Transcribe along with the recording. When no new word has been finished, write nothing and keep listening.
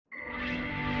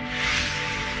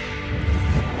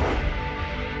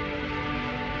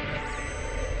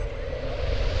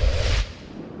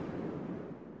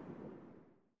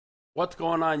What's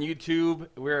going on, YouTube?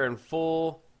 We're in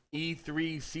full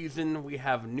E3 season. We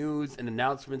have news and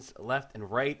announcements left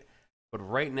and right. But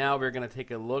right now, we're going to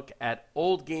take a look at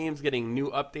old games getting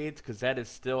new updates because that is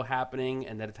still happening,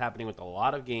 and that is happening with a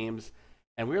lot of games.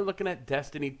 And we're looking at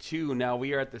Destiny 2. Now,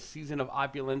 we are at the Season of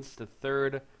Opulence, the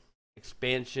third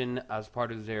expansion as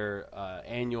part of their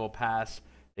annual pass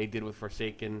they did with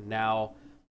Forsaken. Now,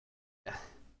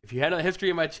 if you had a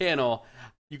history of my channel,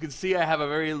 you can see I have a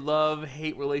very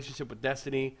love-hate relationship with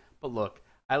Destiny. But look,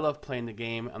 I love playing the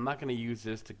game. I'm not going to use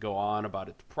this to go on about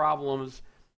its problems.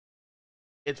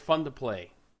 It's fun to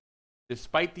play.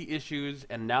 Despite the issues,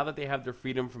 and now that they have their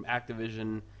freedom from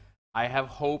Activision, I have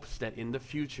hopes that in the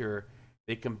future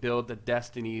they can build the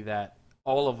Destiny that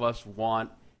all of us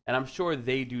want. And I'm sure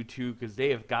they do too, because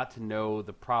they have got to know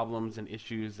the problems and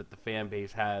issues that the fan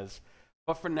base has.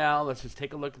 But for now, let's just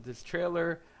take a look at this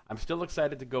trailer. I'm still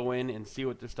excited to go in and see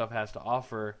what this stuff has to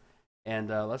offer. And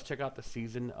let's check out the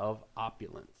Season of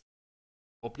Opulence.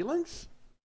 Opulence?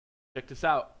 Check this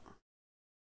out.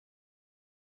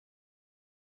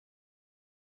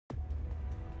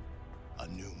 A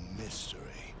new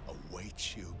mystery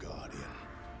awaits you, Guardian.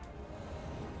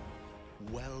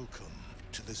 Welcome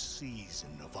to the Season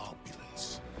of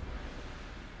Opulence.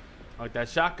 I like that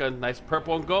shotgun. Nice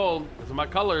purple and gold. Those are my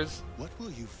colors. What will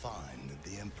you find in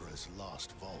the Emperor's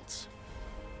lost vaults?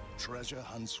 Treasure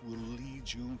hunts will lead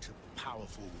you to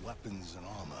powerful weapons and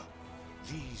armor.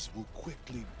 These will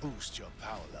quickly boost your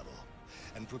power level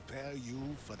and prepare you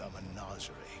for the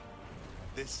menagerie.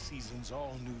 This season's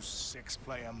all-new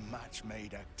 6-player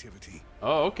match-made activity.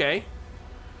 Oh, okay.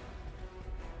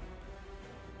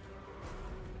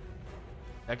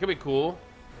 That could be cool.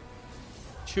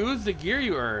 Choose the gear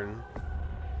you earn.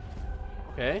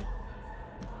 Okay.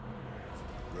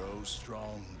 Grow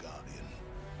strong, Guardian.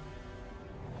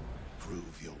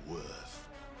 Prove your worth.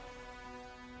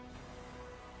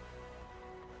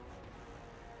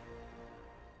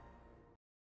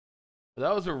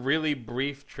 That was a really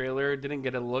brief trailer. Didn't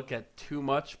get a look at too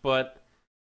much, but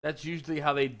that's usually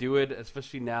how they do it,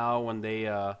 especially now when they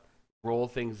roll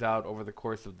things out over the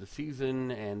course of the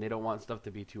season and they don't want stuff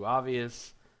to be too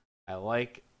obvious. I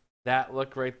like that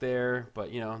look right there,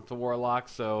 but you know, it's a Warlock,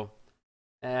 so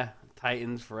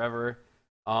Titans forever.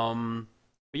 But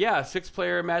yeah,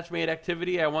 6-player match-made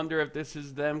activity. I wonder if this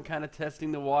is them kind of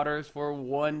testing the waters for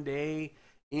one day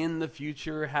in the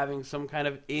future having some kind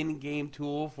of in-game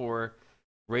tool for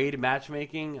raid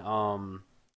matchmaking.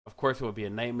 Of course, it would be a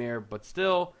nightmare, but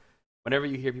still, whenever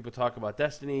you hear people talk about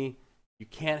Destiny, you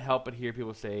can't help but hear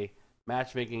people say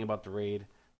matchmaking about the raid.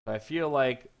 So I feel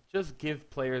like just give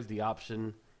players the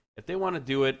option. If they want to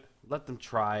do it, let them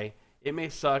try. It may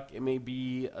suck, it may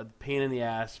be a pain in the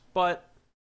ass, but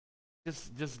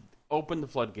just open the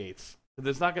floodgates.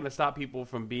 It's not going to stop people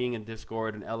from being in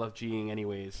Discord and LFGing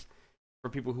anyways, for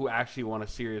people who actually want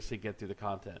to seriously get through the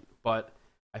content. But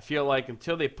I feel like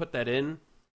until they put that in,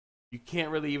 you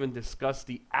can't really even discuss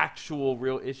the actual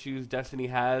real issues Destiny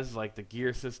has, like the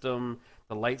gear system,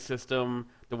 the light system,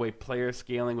 the way player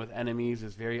scaling with enemies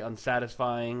is very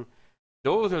unsatisfying.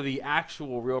 Those are the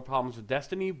actual real problems with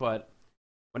Destiny, but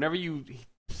whenever you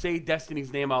say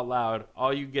Destiny's name out loud,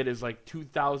 all you get is like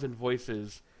 2,000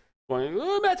 voices going,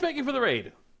 "Oh, matchmaking for the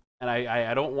raid." And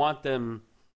I don't want them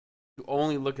to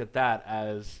only look at that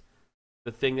as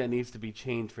the thing that needs to be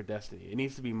changed for Destiny. It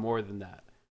needs to be more than that.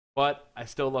 But I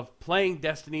still love playing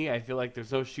Destiny. I feel like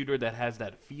there's no shooter that has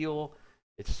that feel.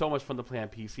 It's so much fun to play on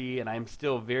PC, and I'm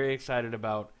still very excited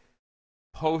about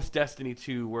post-Destiny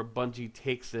 2, where Bungie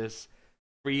takes this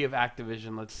free of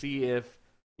Activision. Let's see if,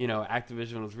 you know,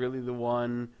 Activision was really the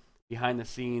one behind the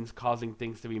scenes causing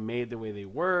things to be made the way they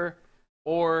were,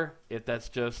 or if that's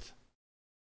just,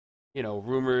 you know,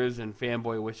 rumors and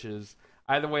fanboy wishes.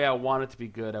 Either way, I want it to be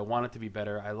good. I want it to be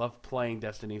better. I love playing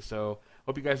Destiny, so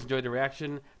hope you guys enjoyed the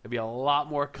reaction. There'll be a lot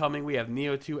more coming. We have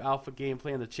Neo 2 Alpha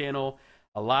gameplay on the channel.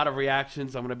 A lot of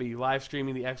reactions. I'm going to be live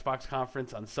streaming the Xbox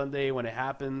conference on Sunday when it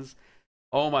happens.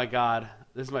 Oh my God.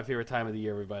 This is my favorite time of the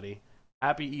year, everybody.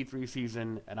 Happy E3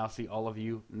 season, and I'll see all of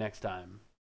you next time.